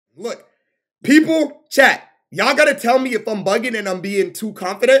Look, people, chat. Y'all gotta tell me if I'm bugging and I'm being too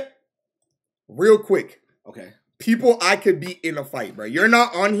confident. Real quick. Okay. People I could beat in a fight, bro. You're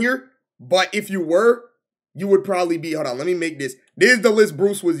not on here, but if you were, you would probably be. Hold on, let me make this. This is the list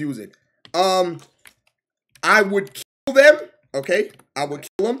Bruce was using. I would kill them. Okay, I would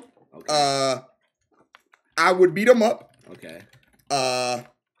kill them. Okay. I would beat them up. Okay.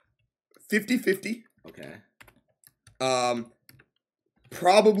 50-50. Okay.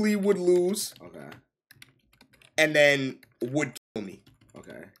 Probably would lose. Okay. And then would kill me.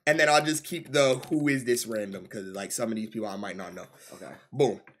 Okay. And then I'll just keep the who is this random because like some of these people I might not know. Okay.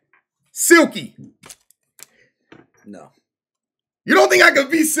 Boom. Silky. No. You don't think I could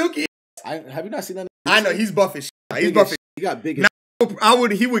beat Silky? Have you not seen that? I know he's buff as shit. He's buff as shit. He got big as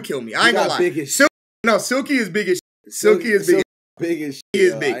He would kill me. I ain't gonna lie. Silky is big as shit. Silky is big as shit. Big as shit. He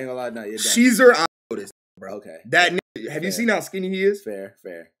is big. I ain't gonna lie. No, you're done. Caesar, I know this, bro. Okay. That nigga, have you seen how skinny he is? Fair.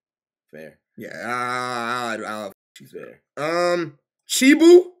 Yeah. She's fair.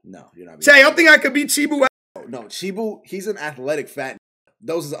 Chibu? No, you're not. Chay, y'all think I could beat Chibu? No, Chibu, he's an athletic fat.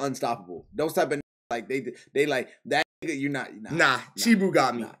 Those is unstoppable. Those type of like they like that nigga. You're not. Nah, Chibu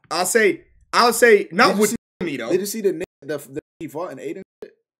got me. Nah. I'll say not with me though. Did you see the he fought in Aiden?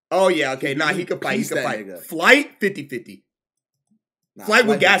 Oh yeah, okay. Nah, he could fight. He could fight. Nigga. Flight 50-50. Nah, Flight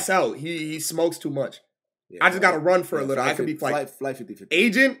would gas out. He smokes too much. Yeah, I just gotta run for a little. I could be Flight 50-50.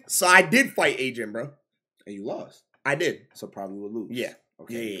 Agent. So I did fight Agent, bro. And you lost. I did. So probably would lose. Yeah.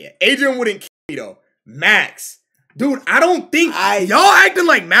 Okay. Yeah. Agent wouldn't kill me though. Max. Dude, I don't think y'all acting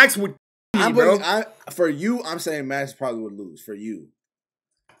like Max would kill me, bro. For you, I'm saying Max probably would lose. For you.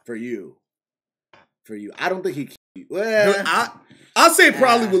 I don't think he kill you. Well, dude, I'll say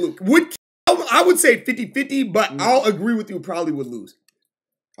probably would lose. I would say 50-50, but I'll agree with you probably would lose.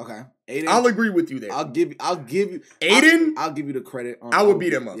 Okay. Aiden, I'll agree with you there. I'll give you Aiden. I'll give you the credit. I would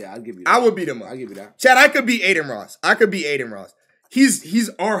beat him up. Yeah, I'll give you that. I would beat him up. I'll give you that. Chad, I could beat Aiden Ross. He's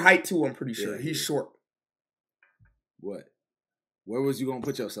our height too, I'm pretty sure. He's short. What? Where was you gonna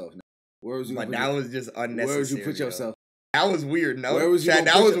put yourself? Where was you? But that was just unnecessary. Where would you put yourself? That was weird. No, where was you? Chad,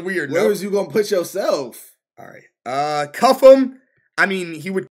 that was weird. Where was you gonna put yourself? All right. Cuff him. I mean, he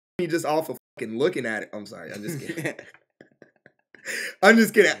would me just off of fucking looking at it. I'm sorry. I'm just kidding. I'm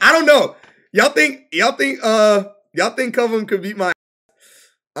just kidding. I don't know. Y'all think cuff him could beat my?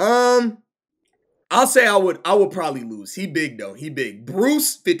 I'll say I would probably lose. He big though. He big.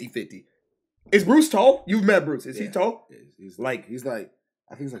 Bruce 50-50. Is Bruce tall? You've met Bruce. Is he tall? He's like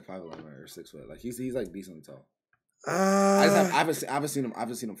I think he's like 5'11" or 6 foot. Like he's like decently tall. I haven't seen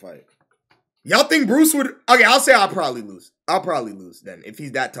him fight. Y'all think Bruce would? Okay, I'll say I'll probably lose. Then if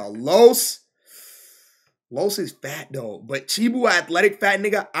he's that tall. Los is fat though, but Chibu athletic fat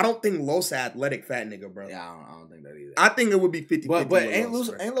nigga. I don't think Los athletic fat nigga, bro. Yeah, I don't think that either. I think it would be 50-50. But ain't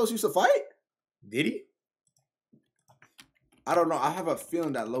Los used to fight? Did he? I don't know. I have a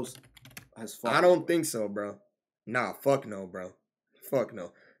feeling that Los has fought. I don't think so, bro. Nah, fuck no, bro. Fuck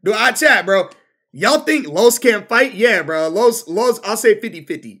no. Do I chat, bro? Y'all think Los can't fight? Yeah, bro. Los, I'll say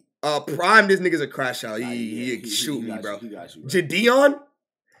 50-50. Prime, this nigga's a crash out. He shoot me, bro. Jadeon?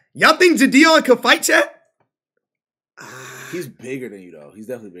 Y'all think Jadeon can fight, chat? He's bigger than you, though. He's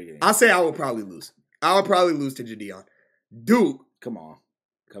definitely bigger than you. I'll say I would probably lose. I would probably lose to Jadeon. Dude. Come on.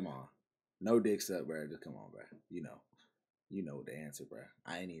 No dicks up, bro. Just come on, bro. You know the answer, bro.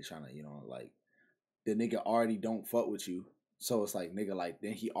 I ain't even trying to, like, the nigga already don't fuck with you. So it's like, nigga, like,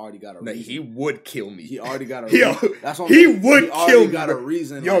 then he already got a reason. He would kill me. He already got a reason. That's what he would kill me. Got a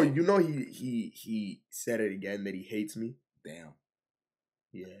reason. Yo, you know he said it again that he hates me. Damn.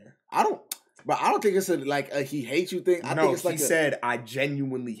 Yeah. I don't think it's a he hates you thing. I think it's like he said I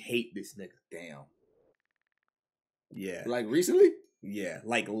genuinely hate this nigga. Damn. Yeah. Like recently? Yeah,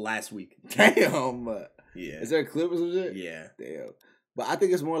 like last week. Damn. Yeah. Is there a clip or some shit? Yeah. Damn. But I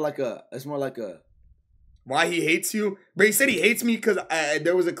think it's more like a. Why he hates you? But he said he hates me because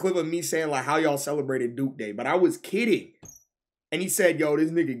there was a clip of me saying like how y'all celebrated Duke Day, but I was kidding. And he said, "Yo,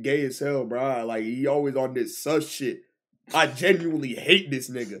 this nigga gay as hell, bro. Like he always on this sus shit. I genuinely hate this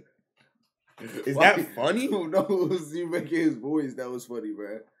nigga." Is that funny? No, it was you making his voice. That was funny,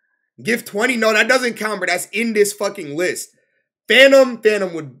 bro. Give 20. No, that doesn't count, but that's in this fucking list. Phantom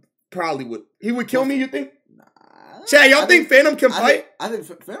would he would kill me, you think? Nah. Chad, y'all think Phantom can fight? I think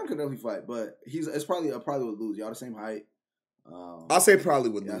Phantom can definitely fight, but it's probably would lose. Y'all the same height. I'll say probably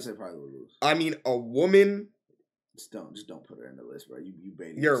would lose. I'll say probably would lose. I mean, a woman. Just don't put her in the list, bro. You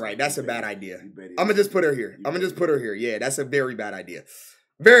baiting. You're right. That's a bad idea. I'm gonna just put her here. Yeah, that's a very bad idea.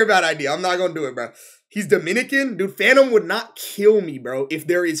 Very bad idea. I'm not gonna do it, bro. He's Dominican, dude. Phantom would not kill me, bro, if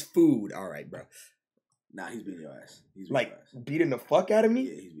there is food. All right, bro. Nah, he's beating your ass. Beating the fuck out of me?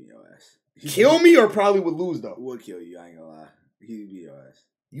 Yeah, he's beating Kill me or probably would lose though? Would kill you, I ain't gonna lie. He'd beat your ass.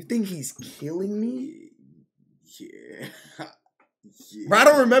 You think he's killing me? Yeah. Yeah. Bro, I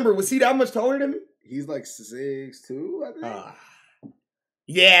don't remember. Was he that much taller than me? He's like 6'2", I think.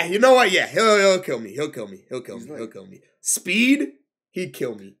 Yeah, you know what? Yeah, he'll kill me. He'll kill me. He'll kill me. Like, he'll kill me. Speed, he'd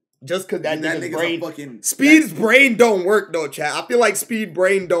kill me. Just because that nigga's brain. Fucking, Speed's brain don't work though, chat. I feel like Speed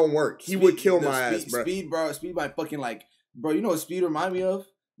brain don't work. He would kill my ass, bro. Speed might fucking like, bro. You know what Speed remind me of?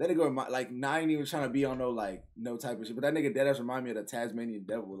 That nigga like, nah, I ain't even trying to be on no type of shit. But that nigga deadass remind me of the Tasmanian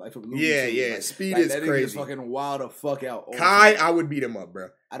Devil, like from Looney Tunes. Yeah. Like, Speed like, is that crazy. Nigga is fucking wild the fuck out. Kai, I would beat him up, bro.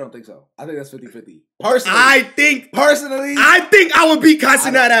 I don't think so. I think that's 50-50. Personally, I think I would beat Kai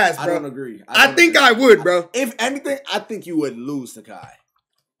in that ass, bro. I don't agree. I think I would, bro. If anything, I think you would lose to Kai.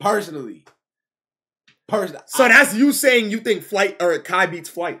 Personally. So that's you saying you think Kai beats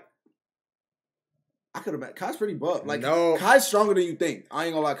Flight. I could have met. Kai's pretty buff. Like, no. Kai's stronger than you think. I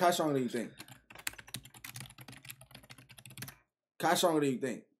ain't gonna lie. Kai's stronger than you think. Kai's stronger than you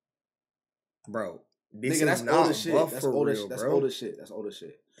think. Bro. Nigga, that's old as shit. That's old as shit. That's old as shit. That's old as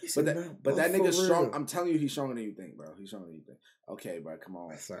shit. But that nigga's strong. I'm telling you, he's stronger than you think, bro. He's stronger than you think. Okay, bro. Come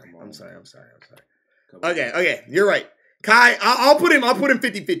on. I'm sorry. Okay. You're right. Kai, I'll put him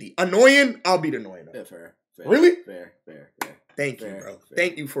 50-50. Annoying, I'll beat annoying. Yeah, fair. Really? Fair. Thank you, bro.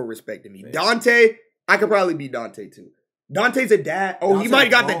 Thank you for respecting me. Fair. Dante, I could probably beat Dante too. Dante's a dad. Oh, Dante, he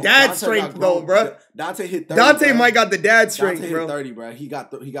might got the dad strength though, bro. Dante hit 30. Dante might got the dad strength, Dante bro. hit 30, bro. He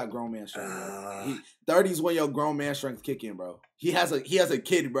got grown man strength, bro. 30 is when your grown man strength kick in, bro. He has a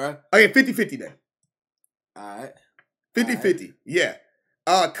kid, bro. Okay, 50-50 then. All right. 50-50. Yeah.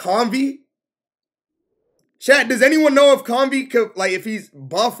 Convy. Chat, does anyone know if Convy could, like, if he's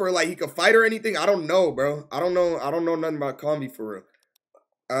buff or like he could fight or anything? I don't know, bro. I don't know nothing about Convy for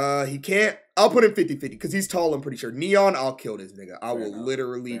real. He can't. I'll put him 50-50 because he's tall, I'm pretty sure. Neon, I'll kill this nigga. I will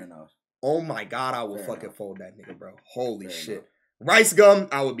literally. Fair enough. Oh my god, I will fucking fold that nigga, bro. Holy shit. Rice Gum,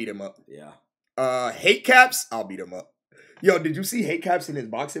 I would beat him up. Yeah. Hate Caps, I'll beat him up. Yo, did you see Hate Caps in his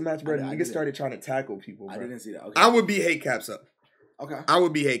boxing match, bro? The nigga started trying to tackle people, bro. I didn't see that. Okay. I would beat Hate Caps up. Okay. I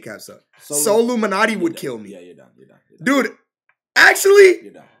would beat Hate Caps up. Soul Illuminati would kill me. Yeah, you're done. Dude, actually,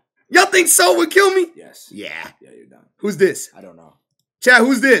 you're done. Y'all think Soul would kill me? Yes. Yeah. Yeah, you're done. Who's this? I don't know. Chat,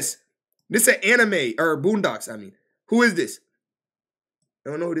 who's this? This is an anime, or Boondocks, I mean. Who is this? I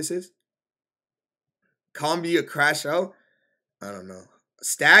don't know who this is. Combi Crash Out? I don't know.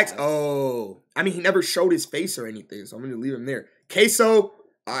 Stacks? Oh. I mean, he never showed his face or anything, so I'm going to leave him there. Queso?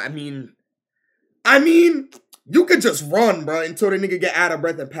 I mean, you could just run, bro, until the nigga get out of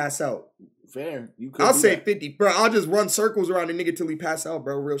breath and pass out. Fair. You could. I'll say 50, bro. I'll just run circles around the nigga till he pass out,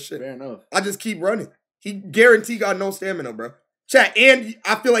 bro. Real shit. Fair enough. I just keep running. He guarantee got no stamina, bro. Chat, and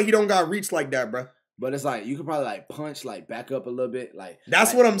I feel like he don't got reach like that, bro. But it's like you could probably like punch, like back up a little bit, like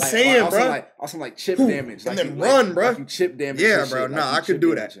that's what I'm saying, bro. Also like chip damage, and then run, bro. Like you chip damage. Yeah, bro. Nah, I could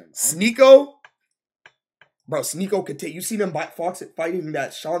do that. Sneeko, bro. Sneeko could take. You see them Fox fighting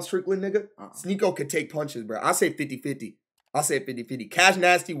that Sean Strickland nigga? Sneeko could take punches, bro. I say 50-50. I'll say 50-50. Cash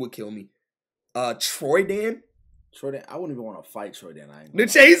Nasty would kill me. Troy Dan. I wouldn't even want to fight Troy Dan.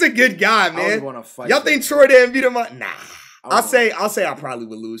 He's a good guy, man. I wouldn't want to fight. Y'all think Troy Dan beat him up? Nah. I'll say I probably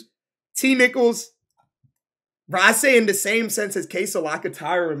would lose. T Nichols. Bro, I say in the same sense as Queso, I could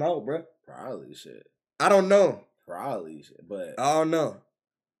tire him out, bro. Probably shit. I don't know. Probably shit, but I don't know.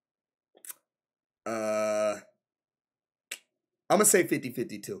 I'm gonna say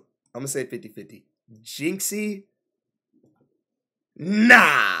 50-50 too. I'm gonna say 50-50. Jinxie?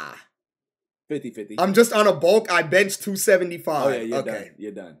 Nah. 50-50. I'm just on a bulk. I bench 275. Oh yeah,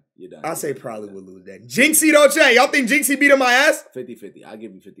 you're done. I say probably would lose that. Jinxie though, chat. Y'all think Jinxie beat him my ass? 50-50. I'll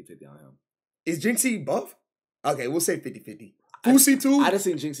give you 50-50 on him. Is Jinxie buff? Okay, we'll say 50-50. Fusi 2? I just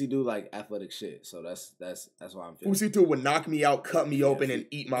seen Jinxie do like athletic shit, so that's why I'm feeling. Fusi 2 would knock me out, cut me open, and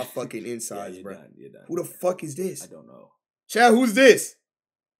eat my fucking insides, you're bro. Done. Who the fuck is this? I don't know. Chat, who's this?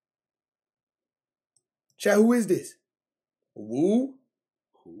 Chat, who is this? Woo?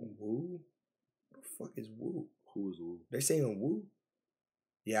 Who? Who the fuck is Woo? Who is Woo? They're saying Woo?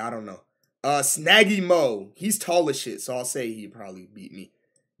 Yeah, I don't know. Snaggy Mo. He's tall as shit, so I'll say he'd probably beat me.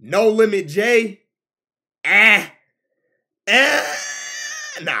 No Limit J. Nah.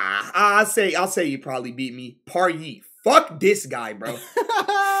 I'll say you probably beat me. Paryi. Fuck this guy, bro.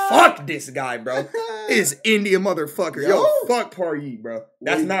 Fuck this guy, bro. It's Indian motherfucker. Yo, fuck Paryi, bro.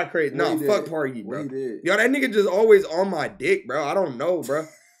 That's not crazy. No, fuck Paryi, bro. Yo, that nigga just always on my dick, bro. I don't know, bro.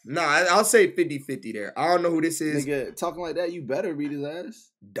 Nah, I'll say 50-50 there. I don't know who this is. Nigga, talking like that, you better beat his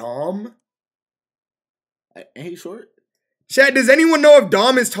ass. Dom? Ain't he short? Chat, does anyone know if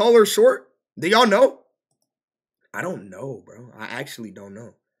Dom is tall or short? Do y'all know? I don't know, bro. I actually don't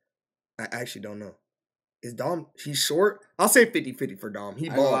know. I actually don't know. Is Dom? He's short. I'll say 50-50 for Dom. He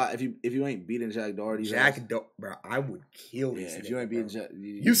bald. If you ain't beating Jack Doherty, Bro, I would kill this. If you ain't beating Jack,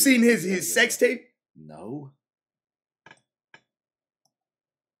 you seen his sex tape? No.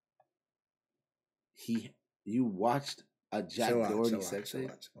 You watched a Jack Doherty sex tape?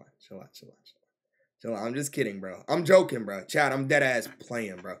 Chill out. I'm just kidding, bro. I'm joking, bro. Chad, I'm dead ass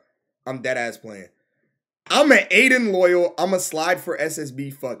playing, bro. I'm an Aiden loyal. I'm a slide for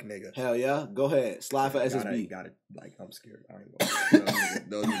SSB fuck nigga. Hell yeah. Go ahead. Slide for SSB. Got it. Like, I'm scared. I ain't gonna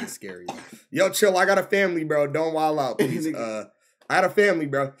those niggas scary. Yo, chill. I got a family, bro. Don't wild out, please. I had a family,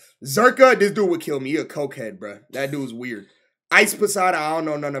 bro. Zerka, this dude would kill me. He a cokehead, bro. That dude's weird. Ice Posada, I don't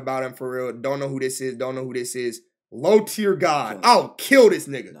know nothing about him for real. Don't know who this is. Low tier god. I'll kill this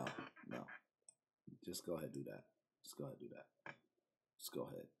nigga. No. Just go ahead and do that. Just go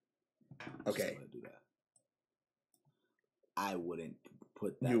ahead. Okay. Do that. I wouldn't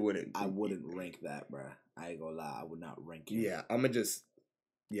put that. You wouldn't. I wouldn't rank that, bro. I ain't gonna lie. I would not rank it. Yeah, I'ma just.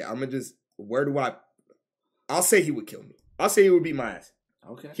 Where do I? I'll say he would kill me. I'll say he would beat my ass.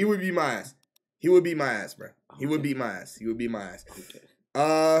 Okay. He would beat my ass, bro. He would beat my ass.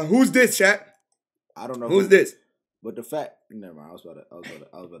 Okay. Who's this, chat? I don't know. Who's this? But the fact, never mind. I was about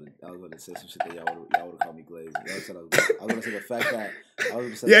to say some shit that y'all would have called me glazed. I was gonna say the fact that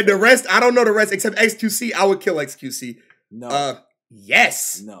the rest. I don't know the rest except XQC. I would kill XQC. No.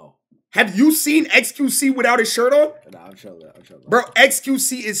 Yes. No. Have you seen XQC without his shirt on? Nah, I'm chilling. Bro,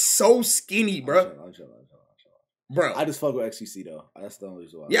 XQC is so skinny, bro. I'm chilling. Bro, I just fuck with XQC though. That's the only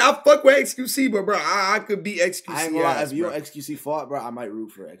reason why. Yeah, I fuck with XQC, but bro, I could be XQC. I ain't gonna lie. If you on XQC fought, bro, I might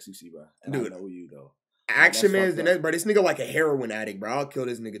root for XQC, bro. And dude, I know you though. Action Man's the next, bro. This nigga like a heroin addict, bro. I'll kill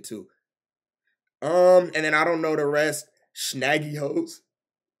this nigga too. And then I don't know the rest. Snaggy hoes.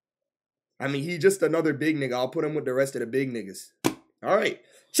 I mean, he just another big nigga. I'll put him with the rest of the big niggas. All right.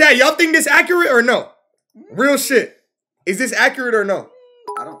 Chat, y'all think this accurate or no? Real shit. Is this accurate or no?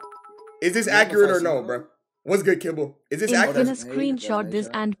 I don't. Is this accurate or no, bro? What's good, Kibble? Is this accurate? Gonna screenshot this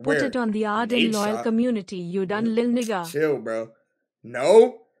and put it on the Arden loyal community. You done, lil nigga. Chill, bro.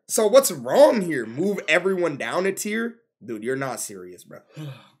 No? So what's wrong here? Move everyone down a tier? Dude, you're not serious, bro.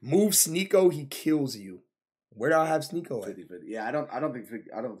 Move Sneeko, he kills you. Where do I have Sneeko at? 50-50. Yeah, I don't think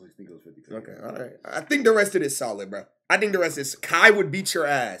Sneeko's 50-50. Okay, all right. I think the rest of this solid, bro. I think the rest is Kai would beat your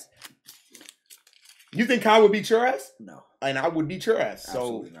ass. You think Kai would beat your ass? No. And I would beat your ass.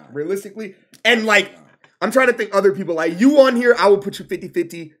 Absolutely so not. Realistically, and like I'm trying to think other people like you on here, I would put you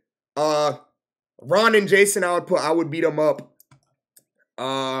 50-50. Ron and Jason, I would beat them up.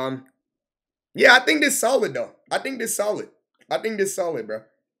 Yeah, I think this solid though. I think this solid, bro.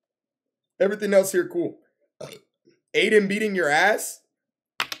 Everything else here cool. Aiden beating your ass?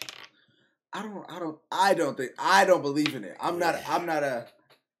 I don't believe in it. I'm not a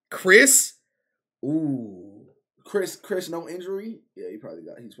Chris? Ooh. Chris, no injury? Yeah, he's probably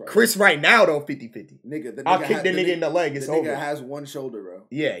Chris right now though, 50-50. Nigga, I'll kick the nigga in the leg. It's over. The nigga has one shoulder, bro.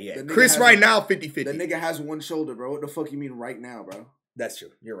 Yeah. Chris right now, 50-50. The nigga has one shoulder, bro. What the fuck you mean right now, bro? That's true.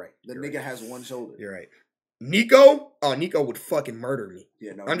 You're right. The nigga has one shoulder. You're right. Nico? Oh, Nico would fucking murder me.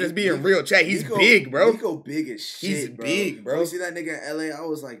 Yeah, no. I'm just being real. Chat, he's big, bro. Nico big as shit, he's bro. Big, bro. You see that nigga in LA? I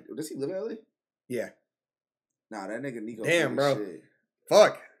was like, does he live in LA? Yeah. Nah, that nigga Nico damn, big bro. as shit.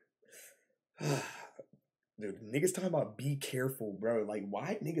 Fuck. Dude, niggas talking about be careful, bro. Like,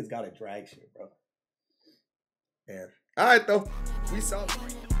 why niggas gotta drag shit, bro? Man. All right, though. We saw.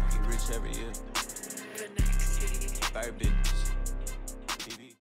 Rich every year. Third bitch.